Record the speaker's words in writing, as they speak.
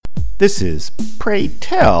This is Pray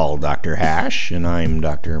Tell Dr. Hash, and I'm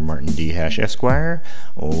Dr. Martin D. Hash, Esquire,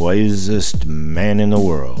 wisest man in the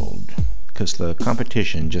world, 'cause the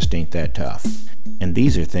competition just ain't that tough. And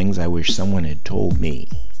these are things I wish someone had told me.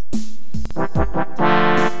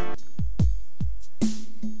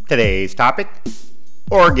 Today's topic,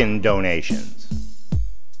 organ donations.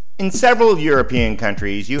 In several European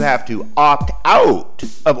countries, you have to opt out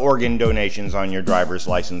of organ donations on your driver's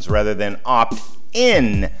license rather than opt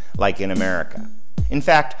in like in America. In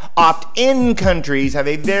fact, opt-in countries have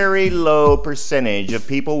a very low percentage of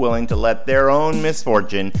people willing to let their own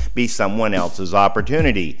misfortune be someone else's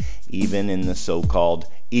opportunity, even in the so-called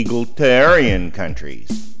egalitarian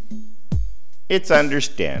countries. It's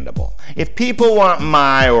understandable. If people want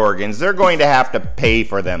my organs, they're going to have to pay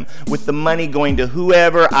for them, with the money going to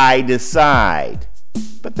whoever I decide.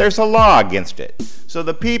 But there's a law against it, so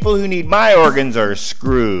the people who need my organs are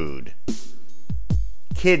screwed.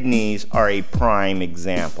 Kidneys are a prime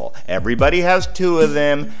example. Everybody has two of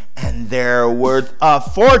them, and they're worth a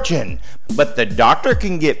fortune. But the doctor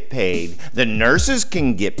can get paid, the nurses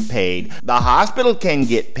can get paid, the hospital can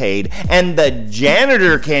get paid, and the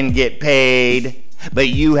janitor can get paid. But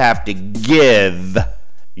you have to give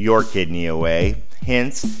your kidney away.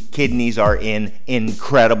 Hence, kidneys are in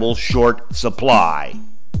incredible short supply.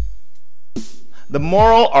 The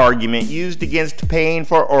moral argument used against paying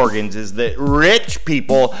for organs is that rich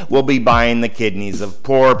people will be buying the kidneys of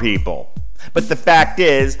poor people. But the fact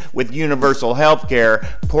is, with universal health care,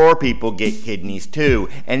 poor people get kidneys too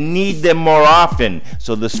and need them more often,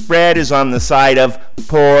 so the spread is on the side of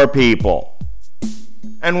poor people.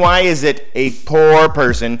 And why is it a poor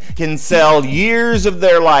person can sell years of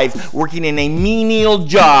their life working in a menial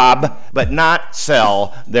job but not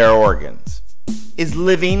sell their organs? Is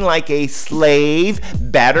living like a slave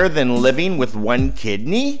better than living with one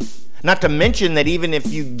kidney? Not to mention that even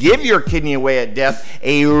if you give your kidney away at death,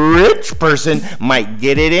 a rich person might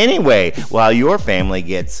get it anyway, while your family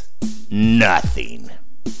gets nothing.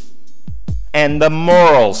 And the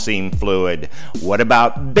morals seem fluid. What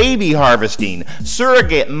about baby harvesting?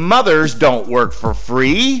 Surrogate mothers don't work for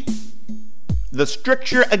free. The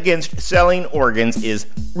stricture against selling organs is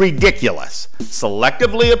ridiculous,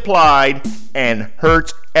 selectively applied, and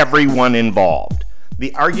hurts everyone involved.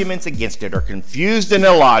 The arguments against it are confused and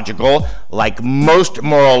illogical, like most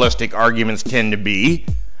moralistic arguments tend to be,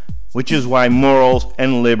 which is why morals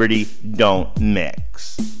and liberty don't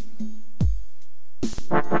mix.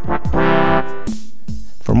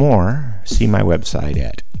 For more, see my website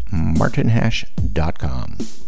at martinhash.com.